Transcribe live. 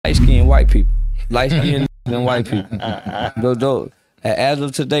white people, light skinned than white people. Those, as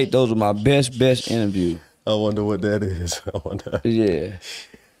of today, those are my best interviews. I wonder what that is. I wonder. Yeah.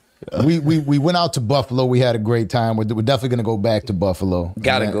 We went out to Buffalo. We had a great time. We're definitely gonna go back to Buffalo.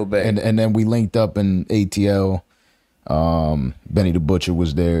 Gotta go back. And then we linked up in ATL. Benny the Butcher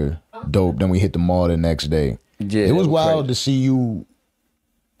was there. Dope. Then we hit the mall the next day. Yeah, it was wild to see you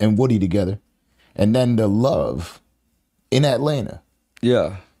and Woody together, and then the love in Atlanta.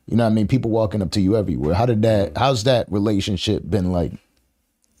 Yeah. You know what I mean? People walking up to you everywhere. How's that relationship been like?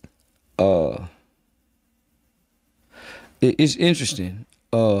 It's interesting.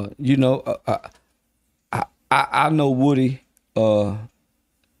 You know, I know Woody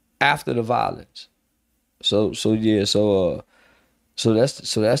after the violence. So that's the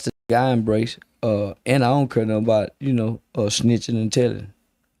guy I embrace. And I don't care nothing about, you know, snitching and telling.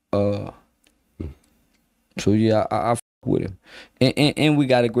 So yeah, I fuck with him. And we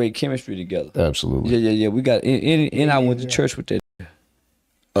got a great chemistry together. Absolutely. Yeah. We got and I went to church with that.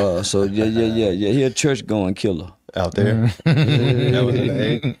 So yeah. He a church going killer. Out there? That was in the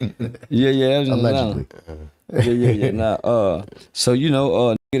A? Yeah, that was in Allegedly. Yeah. Nah, so you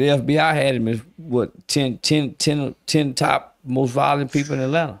know, the FBI had him as what 10 top most violent people in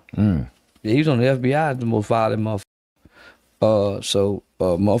Atlanta. Yeah, he was on the FBI as the most violent motherfucker. So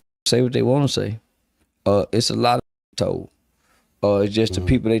motherfuckers say what they want to say. It's a lot of told. It's just the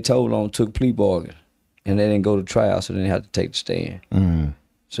people they told on took plea bargains, and they didn't go to trial, so they had to take the stand.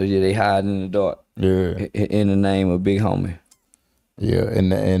 So yeah, they hide in the dark. Yeah. In the name of Big Homie. Yeah,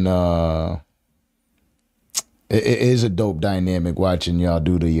 and it is a dope dynamic watching y'all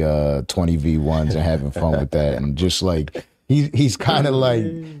do the 20v1s and having fun with that, and just like he's kind of like,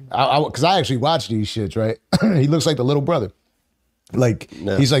 because I actually watch these shits, right? He looks like the little brother. Like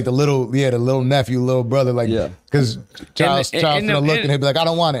he's like the little nephew, little brother, like because Charles gonna look and he'll be like, I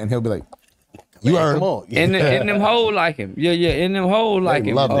don't want it, and he'll be like, you heard him. And them hoes like him. Yeah. And them hoes like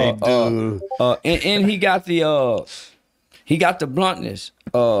him. Love and he got the bluntness.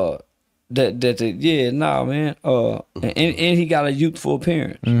 Man. And he got a youthful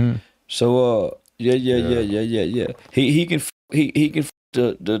appearance. So yeah. He can the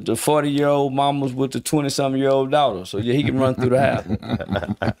 40-year-old mamas with the 20-something-year-old daughter. So yeah, he can run through the house.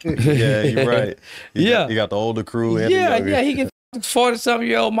 Yeah, you're right. You got the older crew and the younger. He can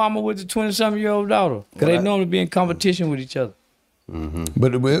 40-something-year-old mama with the 20-something-year-old daughter. Because they normally be in competition with each other.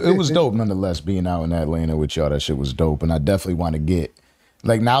 But it was dope nonetheless being out in Atlanta with y'all. That shit was dope. And I definitely want to get,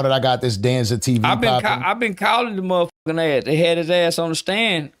 like, now that I got this Danza TV I've been calling the motherfucking ass. They had his ass on the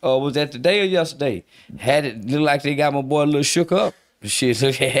stand. Was that today or yesterday? Had it look like they got my boy a little shook up. Shit,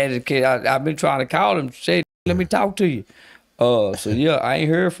 so they had it. I've been trying to call him. Say, let me talk to you. So yeah, I ain't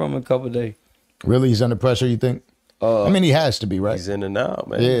heard from him in a couple of days. Really? He's under pressure, you think? I mean, he has to be, right? He's in and out,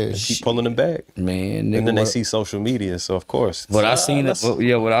 man. Yeah. They keep pulling him back. Man. And then they see social media, so of course. What I seen today,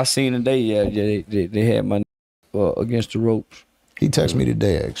 they had my against the ropes. He texted me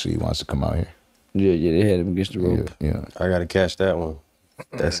today, actually. He wants to come out here. Yeah, they had him against the ropes. Yeah. I got to catch that one.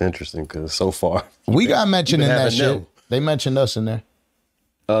 That's interesting, because so far. We got mentioned in that shit. They mentioned us in there.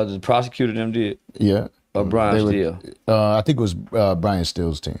 The prosecutor them did. Yeah. Brian Steele. I think it was Brian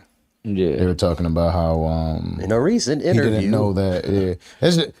Steele's team. Yeah. They were talking about how in a recent interview, he didn't know that. Yeah.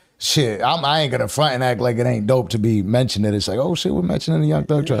 Shit, I ain't gonna front and act like it ain't dope to be mentioned. It's like, oh shit, we're mentioning the Young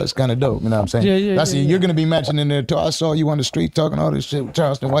Thug trial. It's kind of dope. You know what I'm saying? Yeah. You're gonna be mentioning there too. I saw you on the street talking all this shit with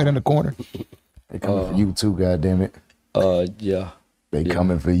Charleston White in the corner. They coming for you too, goddammit. Yeah. They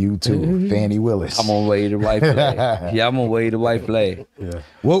coming for you too, Fannie Willis. I'm on way to white flag. I'm on way to white flag. Yeah.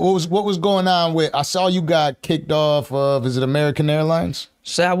 What was going on with? I saw you got kicked off of. Is it American Airlines?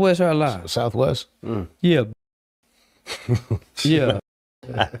 Southwest Airlines. Southwest. Yeah. Yeah.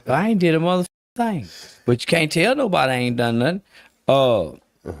 I ain't did a motherfucking thing, but you can't tell nobody I ain't done nothing.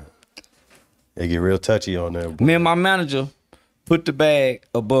 They get real touchy on there. Me and my manager put the bag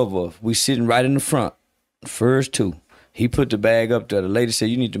above us. We sitting right in the front, first two. He put the bag up there. The lady said,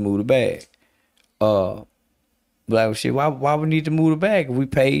 you need to move the bag. Like, shit, why we need to move the bag if we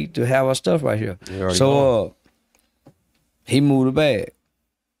paid to have our stuff right here? So he moved the bag.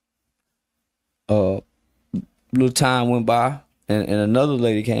 Little time went by, and another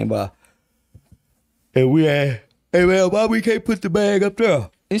lady came by. And we had, hey man, why we can't put the bag up there?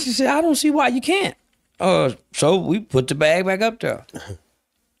 And she said, I don't see why you can't. So we put the bag back up there.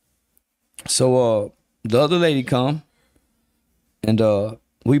 So the other lady come, and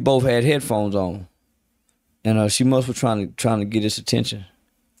we both had headphones on, and she must be trying to get his attention.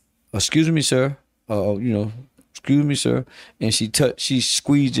 Excuse me, sir. Excuse me, sir. And she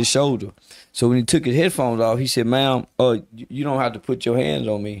squeezed his shoulder. So when he took his headphones off, he said, ma'am, you don't have to put your hands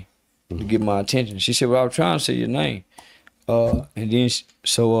on me. to get my attention. She said, well, I was trying to say your name. And then,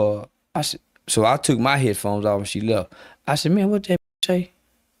 I said, so I took my headphones off when she left. I said, man, what that say?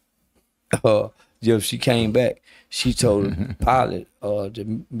 She came back. She told the pilot that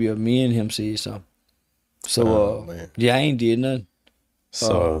me and him said something. So, I ain't did nothing.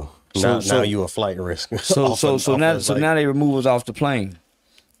 So now you a flight risk. So now they remove us off the plane.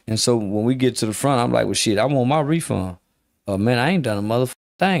 And so when we get to the front, I'm like, well, shit, I want my refund. Man, I ain't done a motherfucking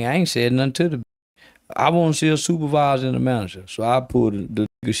thing. I ain't said nothing to the. I want to see a supervisor and a manager. So I pulled the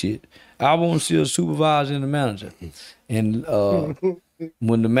shit. I want to see a supervisor and a manager. And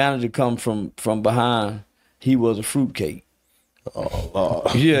when the manager come from behind, he was a fruitcake. Oh,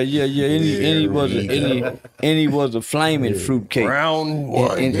 yeah. And he was a flaming fruitcake. Round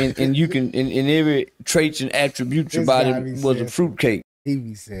one. And you can in every traits and attributes about him was a fruitcake. He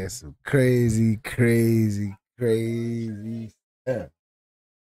be saying some crazy stuff.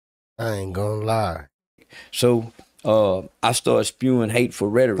 I ain't gonna lie. So I started spewing hateful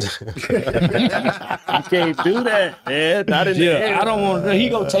rhetoric. You can't do that, man. Not in the air. I don't want. He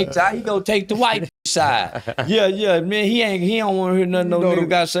go take the white side. Yeah, man. He don't want to hear nothing nigga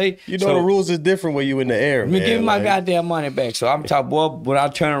got to say. You know the rules is different when you in the air. Man, give me my goddamn money back. So I'm talking, boy. When I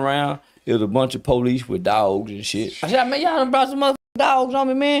turn around, it was a bunch of police with dogs and shit. I said, man, y'all done brought some motherfucking dogs on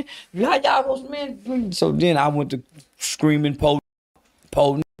me, man. How y'all supposed to, man? So then I went to screaming, po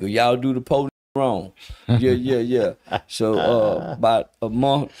nigga. Y'all do the po wrong. Yeah. So about a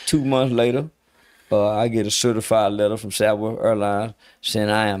month, 2 months later, I get a certified letter from Southwest Airlines saying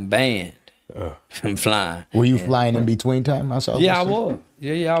I am banned from flying. Were you flying in between time? I saw. Yeah, I was.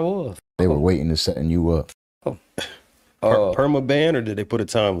 Yeah, I was. They were waiting to setting you up. Perma ban, or did they put a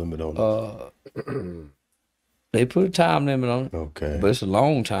time limit on it? They put a time limit on it. Okay. But it's a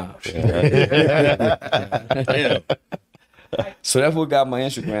long time. Damn. So that's what got my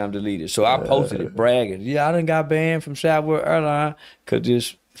Instagram deleted. So I posted it bragging. Yeah, I done got banned from Southwest Airlines because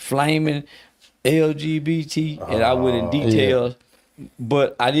this flaming LGBT, and I went in details. Yeah.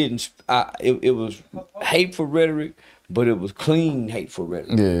 But I didn't. It was hateful rhetoric, but it was clean hateful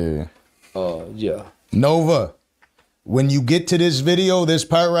rhetoric. Yeah. Nova, when you get to this video, this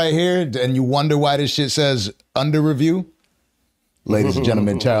part right here, and you wonder why this shit says under review, ladies and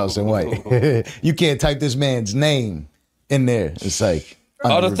gentlemen, Charleston White, you can't type this man's name in there. It's like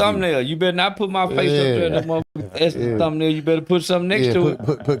the thumbnail. You better not put my face up there. That's the thumbnail. You better put something next to it.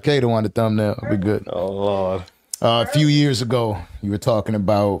 Put Kato on the thumbnail. It'll be good. Oh Lord. A few years ago, you were talking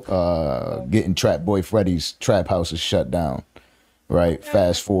about getting Trap Boy Freddy's trap houses shut down, right?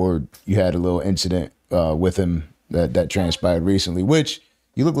 Fast forward, you had a little incident with him that transpired recently, which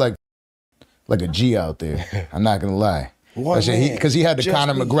you look like a G out there. I'm not gonna lie. Because he had the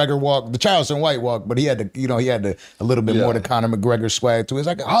Conor McGregor walk, the Charleston White walk, but he had a little bit more the Conor McGregor swag to it. It's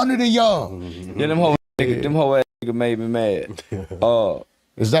like 100 of y'all. Yeah, them whole ass nigga made me mad.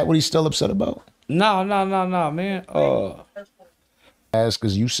 Is that what he's still upset about? No, man.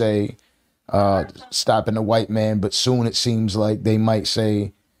 Because you say stopping the white man, but soon it seems like they might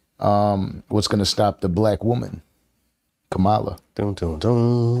say what's going to stop the black woman, Kamala. Dun, dun,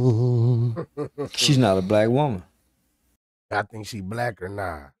 dun. She's not a black woman. I think she black or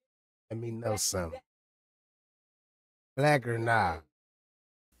nah. Let me know something. Black or nah.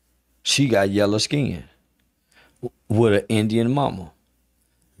 She got yellow skin with an Indian mama.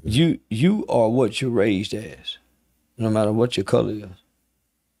 You are what you're raised as, no matter what your color is.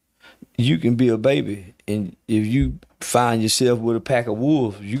 You can be a baby, and if you find yourself with a pack of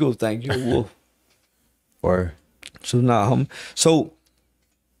wolves, you gonna think you're a wolf. Or so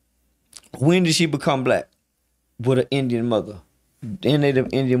when did she become black? With an Indian mother, Native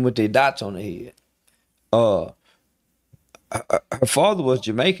Indian with their dots on their head. Her father was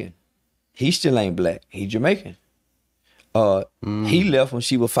Jamaican. He still ain't black. He Jamaican. He left when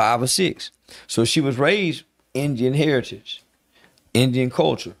she was 5 or 6. So she was raised Indian heritage, Indian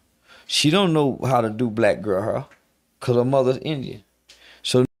culture. She don't know how to do black girl hair because her mother's Indian.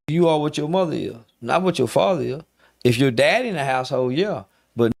 So you are what your mother is, not what your father is. If your dad in the household, yeah.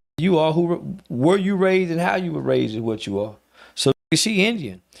 But you are who were you raised and how you were raised is what you are. So she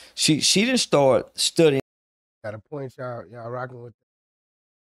Indian. She didn't start studying. Got a point, y'all rocking with.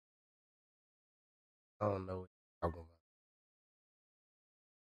 I don't know what you're talking about.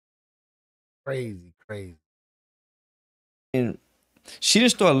 Crazy. And she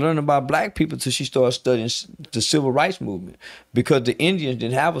didn't start learning about black people till she started studying the civil rights movement, because the Indians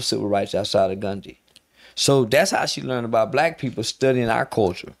didn't have a civil rights outside of Gandhi. So that's how she learned about black people, studying our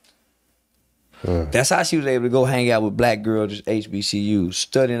culture. That's how she was able to go hang out with black girls at HBCUs,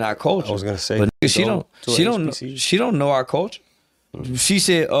 studying our culture. I was gonna say, but she don't know our culture. She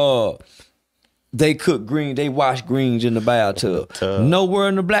said, they cook green, they wash greens in the bathtub. Nowhere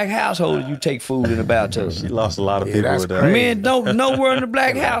in the black household do you take food in the bathtub. She lost a lot of people with that. Man, nowhere in the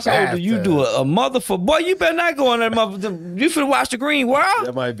black household do you do a motherfucker. Boy, you better not go in that motherfucker. You finna wash the green, world.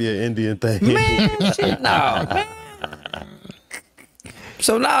 That might be an Indian thing. Man, shit, no, man.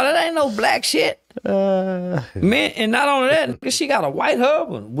 So no, that ain't no black shit. Man, and not only that, she got a white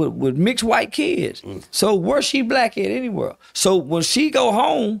husband with mixed white kids. So where she black at anywhere? So when she go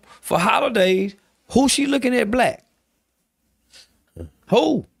home for holidays, who she looking at black?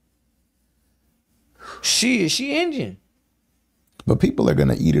 Who? She Indian. But people are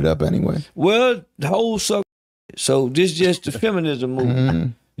gonna eat it up anyway. Well, the whole suck. So this just the feminism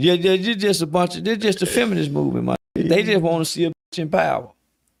movement. Yeah, this just a bunch of this just the feminist movement, man. They just want to see a bitch in power.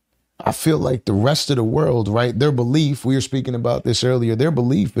 I feel like the rest of the world, right? Their belief, we were speaking about this earlier, their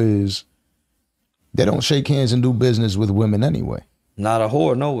belief is they don't shake hands and do business with women anyway. Not a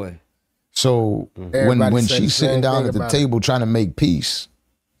whore, no way. So when she's sitting down at the table trying to make peace,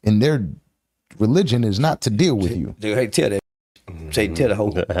 and their religion is not to deal with you. Hey, tell that. Say, tell the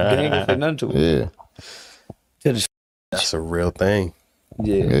whole. They ain't gonna say nothing to her. Yeah. Tell the. That's a real thing.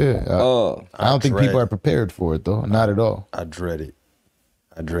 Yeah. Yeah. I don't think people are prepared for it though. Not at all. I dread it.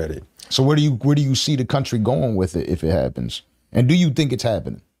 I dread it. So where do you see the country going with it if it happens? And do you think it's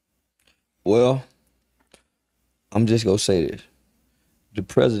happening? Well, I'm just gonna say this. The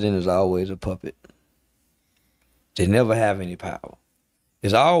president is always a puppet. They never have any power.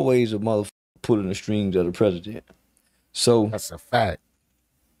 There's always a motherfucker pulling the strings of the president. So that's a fact.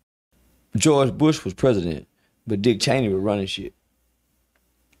 George Bush was president, but Dick Cheney was running shit.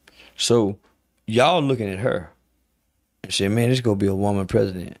 So y'all looking at her and say, man, this gonna be a woman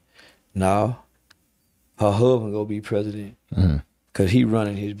president. No, her husband gonna be president because he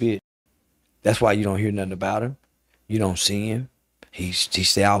running his bitch. That's why you don't hear nothing about him. You don't see him. He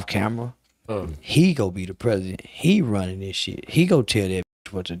stay off camera. He go be the president. He running this shit. He go tell that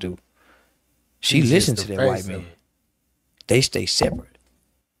bitch what to do. She listen to that white man. They stay separate.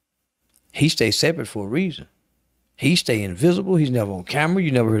 He stay separate for a reason. He stay invisible. He's never on camera.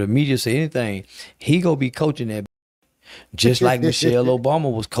 You never heard the media say anything. He go be coaching that bitch. Just like Michelle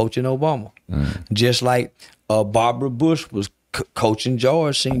Obama was coaching Obama. Just like Barbara Bush was coaching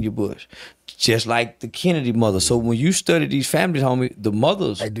George Senior Bush. Just like the Kennedy mother. So when you study these families, homie, the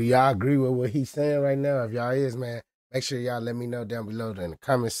mothers. Hey, do y'all agree with what he's saying right now? If y'all is, man, make sure y'all let me know down below in the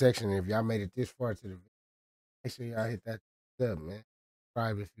comment section. If y'all made it this far to the video, make sure y'all hit that up, man.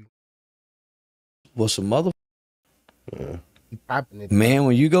 Subscribe if you. What's a mother? Popping it. Man,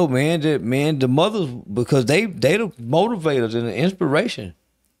 when you go, the mothers, because they the motivators and the inspiration.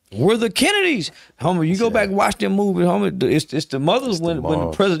 We're the Kennedys, homie. You go back and watch them movies, homie. It's the mothers when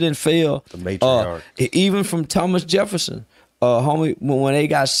the president fell. The matriarch. Even from Thomas Jefferson, homie, when they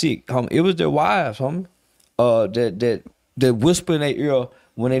got sick, homie, it was their wives, homie, that whisper in their ear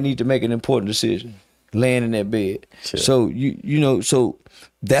when they need to make an important decision, laying in that bed. Sure. So you know, so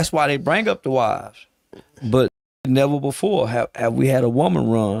that's why they bring up the wives, but never before have we had a woman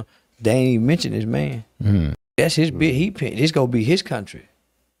run. They ain't even mention this man. That's his bit. This gonna be his country.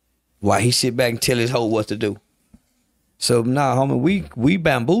 Why he sit back and tell his hoe what to do. So nah, homie, we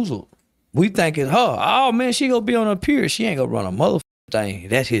bamboozled. We thinking her, oh man, she gonna be on her period. She ain't gonna run a motherfucking thing.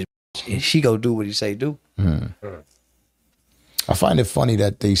 That's his. And she gonna do what he say do. I find it funny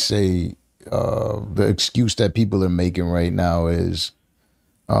that they say the excuse that people are making right now is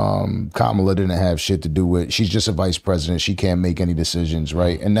Kamala didn't have shit to do with. She's just a vice president. She can't make any decisions,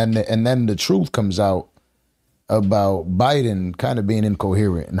 right? And then the truth comes out about Biden kind of being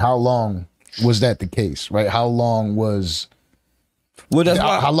incoherent. And how long was that the case, right? How long was? Well, that's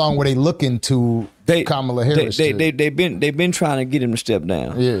why, how long were they looking to Kamala Harris? They've been trying to get him to step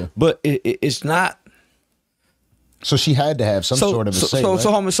down. Yeah, but it's not. So she had to have some sort of a say. So Hitler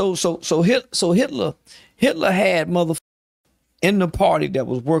had motherfuckers in the party that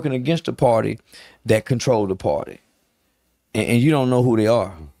was working against the party that controlled the party, and you don't know who they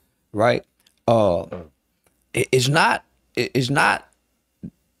are, right? It's not,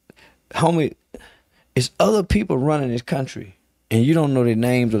 homie. It's other people running this country, and you don't know their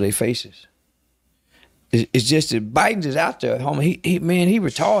names or their faces. It's just that Biden is out there, homie. He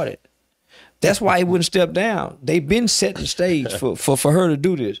retarded. That's why he wouldn't step down. They've been setting the stage for her to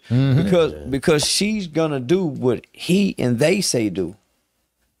do this because she's gonna do what he and they say do.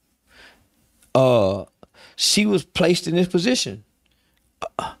 She was placed in this position.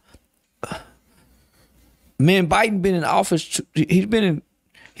 Man, Biden been in office. He's been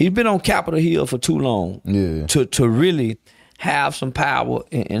on Capitol Hill for too long. Yeah. To really have some power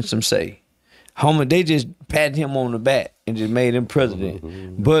and some say. Homie, they just patted him on the back and just made him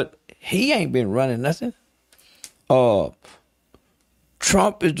president. But he ain't been running nothing.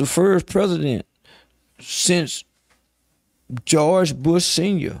 Trump is the first president since George Bush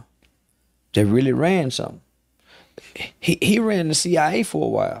Sr. that really ran something. He ran the CIA for a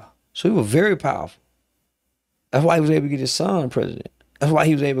while, so he was very powerful. That's why he was able to get his son president. That's why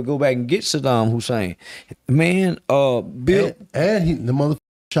he was able to go back and get Saddam Hussein. Man, Bill... And he, the motherfucker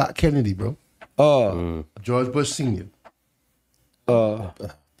shot Kennedy, bro. George Bush Sr.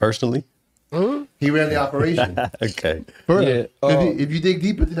 Personally? He ran the operation. Okay. Yeah, if you dig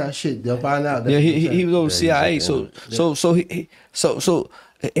deep into that shit, they'll find out. That he was over CIA. So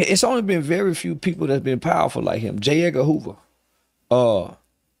it's only been very few people that's been powerful like him. J. Edgar Hoover.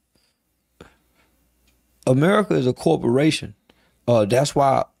 America is a corporation. That's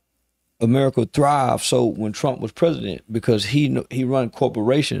why America thrived so when Trump was president, because he run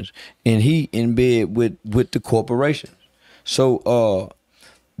corporations and he in bed with the corporations. So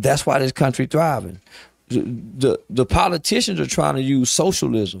that's why this country thriving. The politicians are trying to use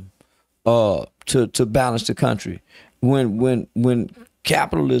socialism to balance the country when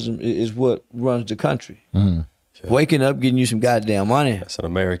capitalism is what runs the country. Waking up, getting you some goddamn money. That's an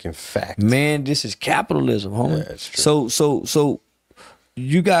American fact. Man, this is capitalism, homie. Yeah, that's true. So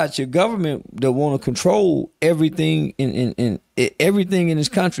you got your government that want to control everything in everything in this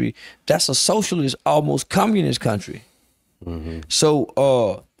country. That's a socialist, almost communist country.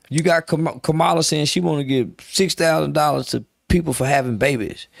 So you got Kamala saying she want to give $6,000 to people for having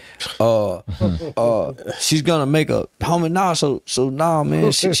babies. She's gonna make a homie now. So nah,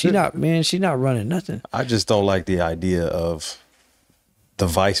 man, she not running nothing. I just don't like the idea of the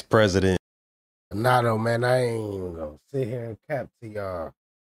vice president. Nah, though, man, I ain't even gonna sit here and cap to y'all.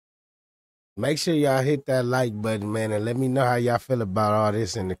 Make sure y'all hit that like button, man, and let me know how y'all feel about all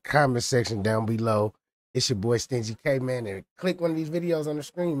this in the comment section down below. It's your boy Stingy K, man, and click one of these videos on the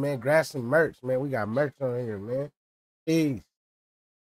screen, man. Grab some merch, man. We got merch on here, man. Peace.